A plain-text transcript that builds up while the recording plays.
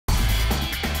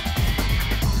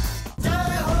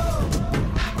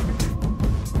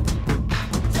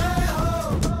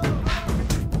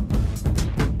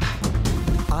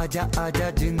आजा आजा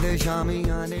जिंद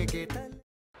शामी आने के तल.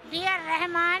 Dear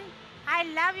Rahman, I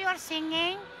love your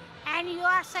singing and you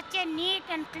are such a neat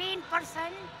and clean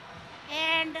person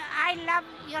and I love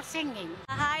your singing.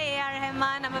 Hi A.R.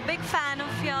 Rahman, I'm a big fan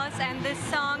of yours and this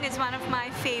song is one of my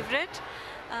favorite.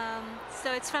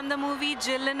 So it's from the movie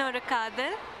Jillan or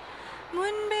Kadal.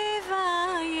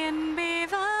 Munbeva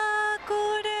yenbeva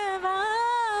kudeva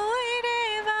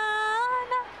uireva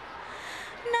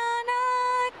nana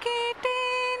kete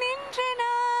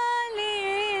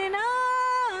ninjinalena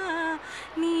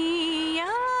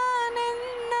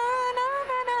niyanenna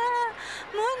nana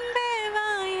munbeva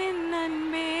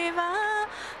yennanbeva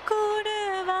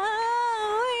kudeva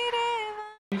uireva.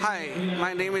 Hi,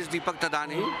 my name is Deepak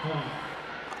Tadani.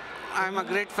 I'm a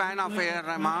great fan of A.R.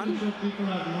 Rahman.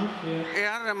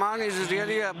 A.R. Rahman is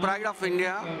really a pride of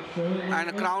India and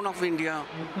a crown of India.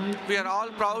 We are all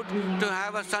proud to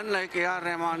have a son like A.R.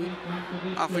 Rahman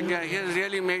of India. He has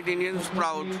really made Indians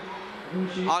proud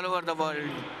all over the world.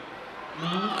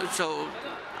 So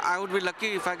I would be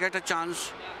lucky if I get a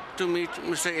chance to meet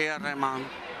Mr. A.R. Rahman.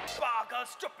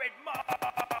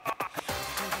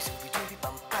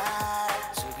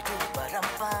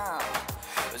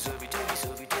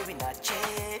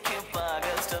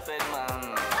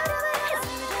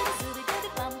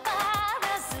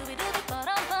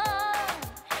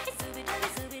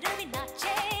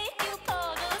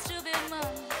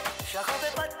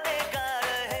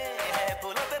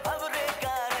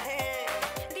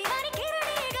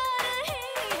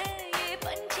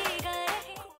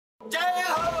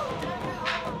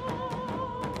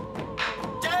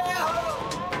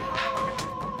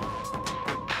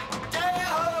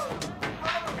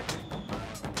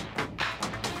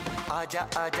 आजा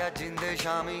आजा जिंद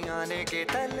शामी आने के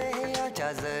तले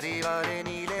आजा जरी वाले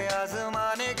नीले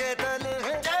आसमाने के तले.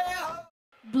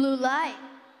 Blue light,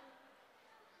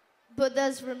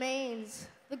 Buddha's remains,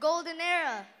 the golden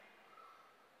era,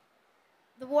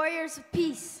 the warriors of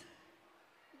peace.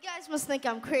 You guys must think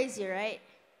I'm crazy, right?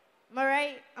 Am I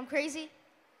right? I'm crazy?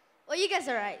 Well, you guys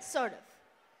are right, sort of.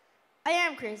 I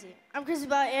am crazy. I'm crazy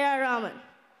about A.R. Rahman.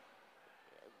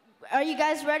 Are you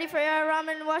guys ready for A.R.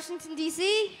 Rahman in Washington,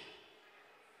 D.C.?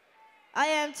 I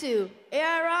am too.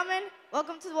 A.R. Rahman,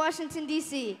 welcome to Washington,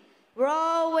 D.C. We're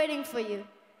all waiting for you.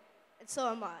 And so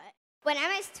am I. When I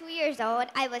was 2 years old,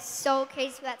 I was so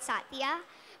crazy about Satya.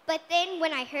 But then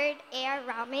when I heard A.R.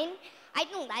 Rahman, I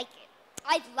didn't like it.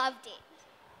 I loved it.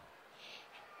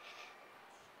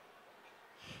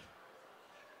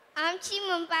 Amchi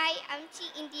Mumbai,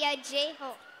 Amchi India, Jai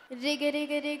Ho.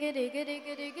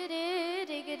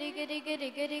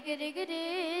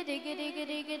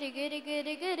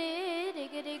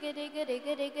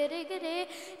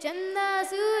 चंदा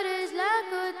सूरज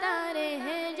लाखों तारे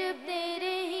हैं जब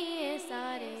तेरे ही है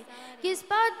सारे किस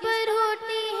बात पर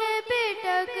होती है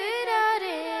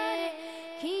बेटकरारे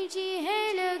खींची है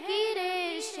लकीरें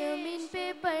जमीन पे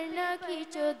पड़ना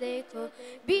खींचो देखो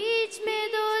बीच में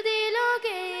दो दिलों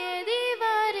के ये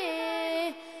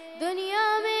दीवारें दुनिया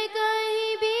में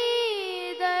कहीं भी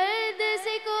दर्द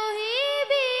से कोई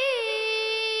भी.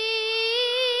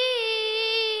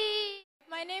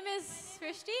 My name is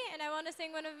Srishti and I want to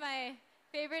sing one of my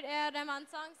favorite A.R. Rahman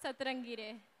songs,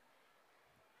 Satrangire.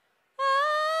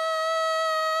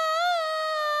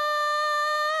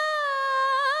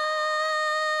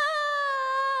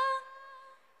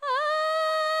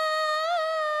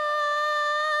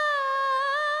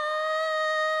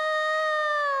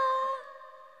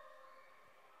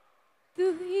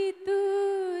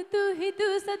 तू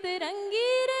सतरंगी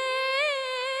रे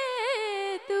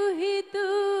तू ही तू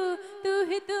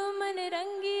मन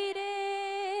रंगी रे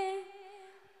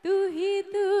तू ही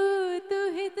तू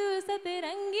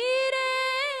सतरंगी रे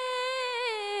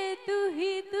तू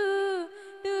ही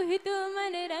तू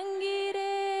मन रंगी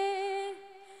रे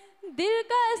दिल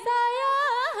का साया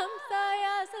हम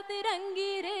साया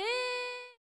सतरंगी रे.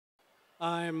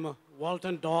 I'm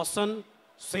Walton Dawson,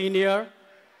 senior.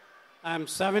 I'm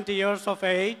 70 years of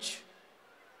age,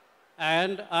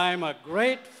 and I'm a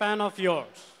great fan of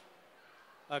yours.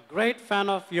 A great fan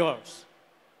of yours.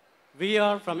 We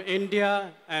are from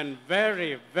India and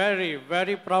very, very,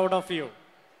 very proud of you.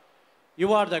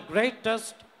 You are the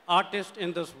greatest artist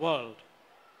in this world.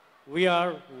 We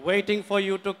are waiting for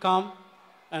you to come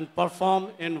and perform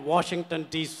in Washington,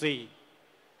 D.C.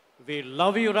 We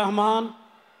love you, Rahman.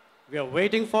 We are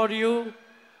waiting for you.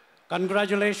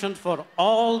 Congratulations for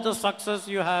all the success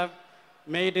you have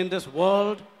made in this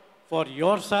world, for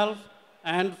yourself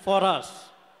and for us.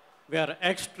 We are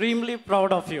extremely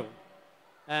proud of you.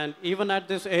 And even at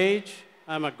this age,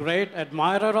 I'm a great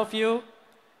admirer of you,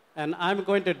 and I'm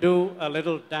going to do a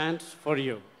little dance for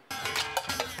you.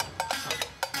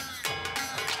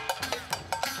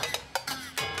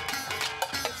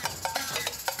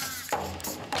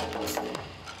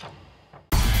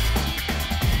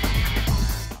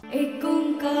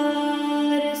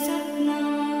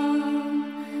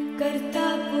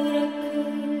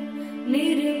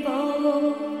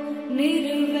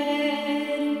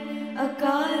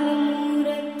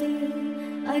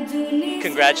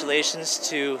 congratulations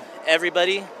to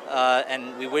everybody,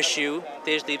 and we wish you,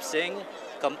 Tejdeep Singh,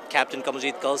 Captain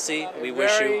Kamaljeet Kalsi, we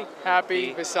wish you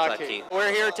happy Vaisakhi.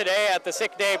 We're here today at the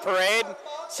Sikh Day Parade,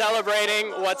 celebrating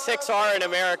what Sikhs are in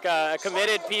America, a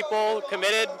committed people,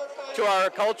 committed to our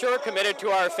culture, committed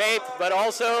to our faith, but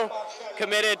also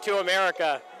committed to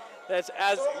America. That's,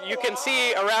 as you can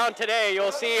see around today,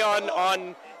 you'll see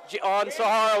on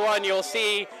Sahara 1, you'll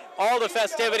see all the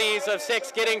festivities of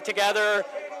Sikhs getting together,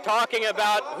 talking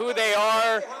about who they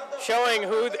are, showing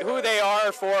who they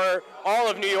are for all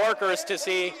of New Yorkers to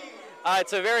see.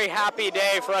 It's a very happy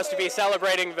day for us to be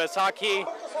celebrating Vaisakhi.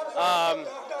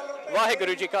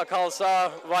 Vaheguru Ji Ka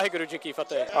Khalsa, Vaheguru Ji Ki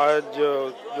Fateh. आज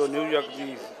जो New York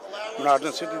की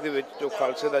modern city ਦੇ ਵਿੱਚ ਜੋ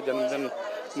ਖਾਲਸੇ ਦਾ ਜਨਮ ਦਿਨ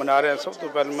ਮਨਾ ਰਹੇ ਹਾਂ, ਸਭ ਤੋਂ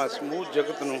ਪਹਿਲਾਂ ਮੈਂ ਸਮੂਹ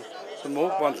ਜਗਤ ਨੂੰ ਸਮੂਹ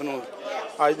ਪੰਥ ਨੂੰ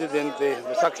ਅੱਜ ਦੇ ਦਿਨ ਤੇ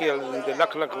ਵਿਸਾਖੀ ਵਾਲੇ ਦਿਨ ਤੇ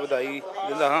ਲੱਖ ਲੱਖ ਵਧਾਈ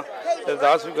ਦਿੰਦਾ ਹਾਂ ਤੇ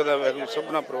ਅਰਦਾਸ ਵੀ ਕਰਦਾ ਵਾਹਿਗੁਰੂ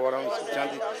ਸਭਨਾ ਪਰਿਵਾਰਾਂ ਨੂੰ ਸੁੱਖ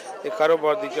ਸ਼ਾਂਤੀ ਤੇ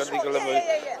ਕਾਰੋਬਾਰ ਦੀ ਚੜ੍ਹਦੀ ਕਲਾ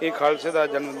ਬਖਸ਼ੇ। ਇਹ ਖਾਲਸੇ ਦਾ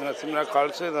ਜਨਮ ਦਿਨ ਸਿਮਰਾ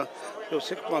ਖਾਲਸੇ ਦਾ ਜੋ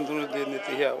ਸਿੱਖ ਪੰਥ ਨੂੰ ਦੇ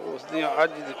ਦਿੱਤੀ ਹੈ ਉਸ ਦੀਆਂ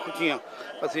ਅੱਜ ਦੀ ਖੁਸ਼ੀਆਂ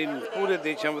ਅਸੀਂ ਪੂਰੇ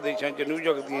ਦੇਸ਼ਾਂ ਵਿਦੇਸ਼ਾਂ 'ਚ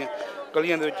ਨਿਊਯਾਰਕ ਦੀਆਂ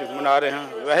ਗਲੀਆਂ ਦੇ ਵਿੱਚ ਮਨਾ ਰਹੇ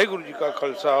ਹਾਂ। ਵਾਹਿਗੁਰੂ ਜੀ ਕਾ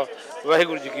ਖਾਲਸਾ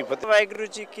ਵਾਹਿਗੁਰੂ ਜੀ ਕੀ ਫਤਿਹ। ਵਾਹਿਗੁਰੂ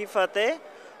ਜੀ ਕੀ ਫਤਿਹ।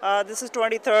 This is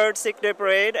 23rd Sikh Day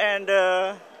Parade, and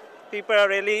people are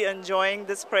really enjoying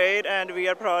this parade, and we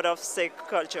are proud of Sikh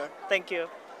culture. Thank you.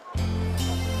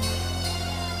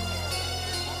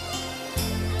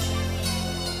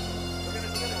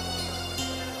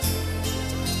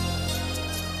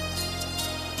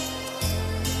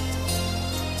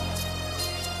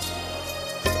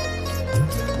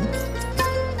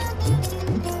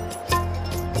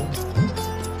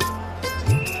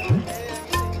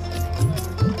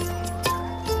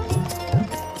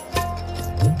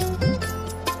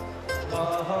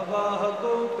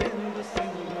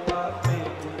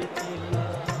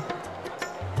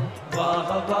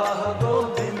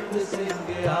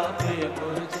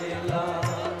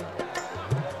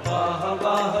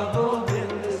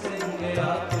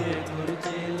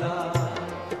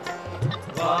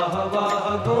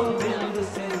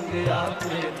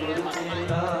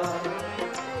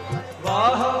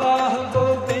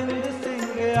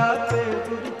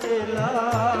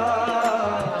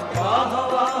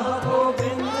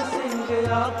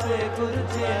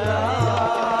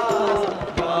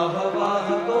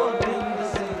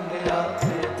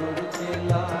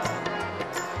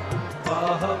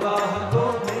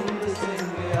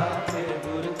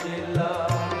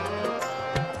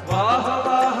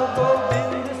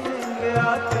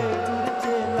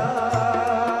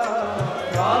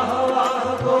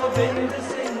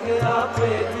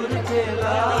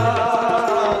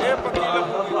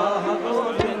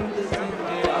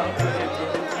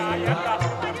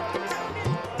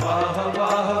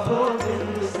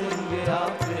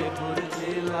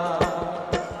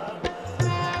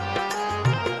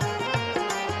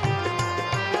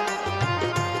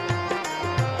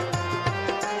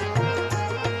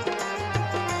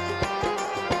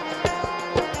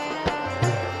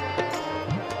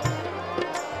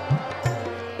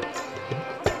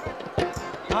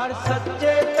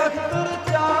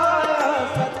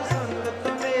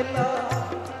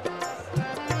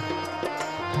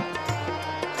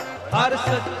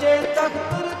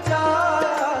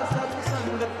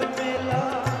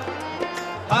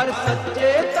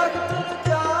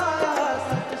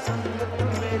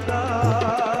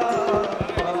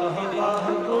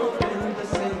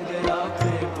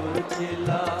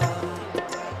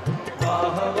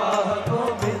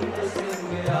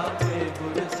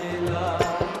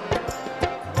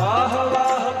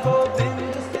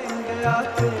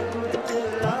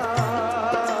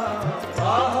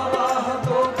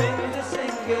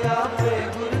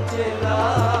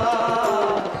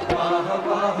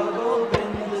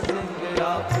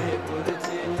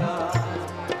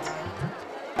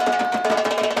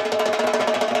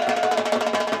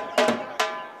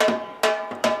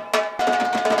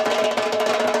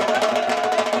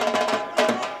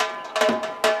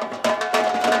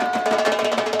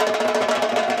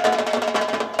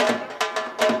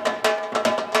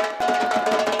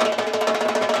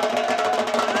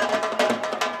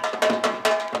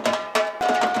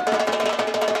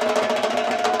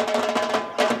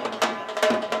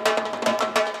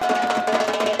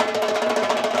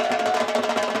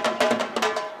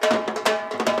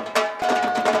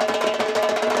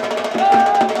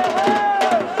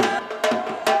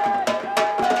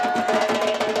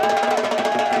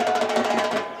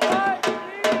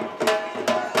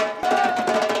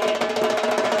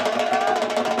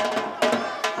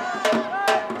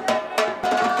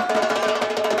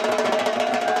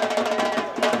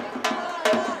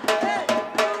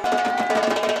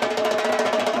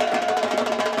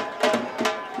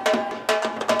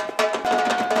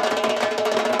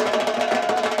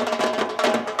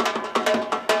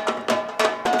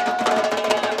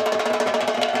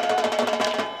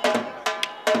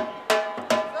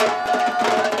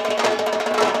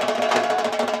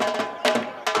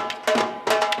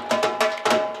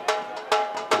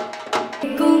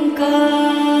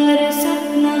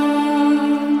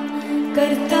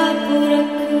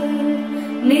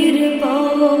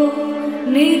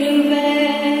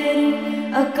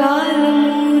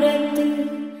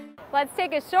 Let's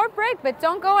take a short break, but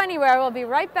don't go anywhere. We'll be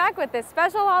right back with this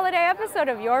special holiday episode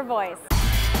of Your Voice.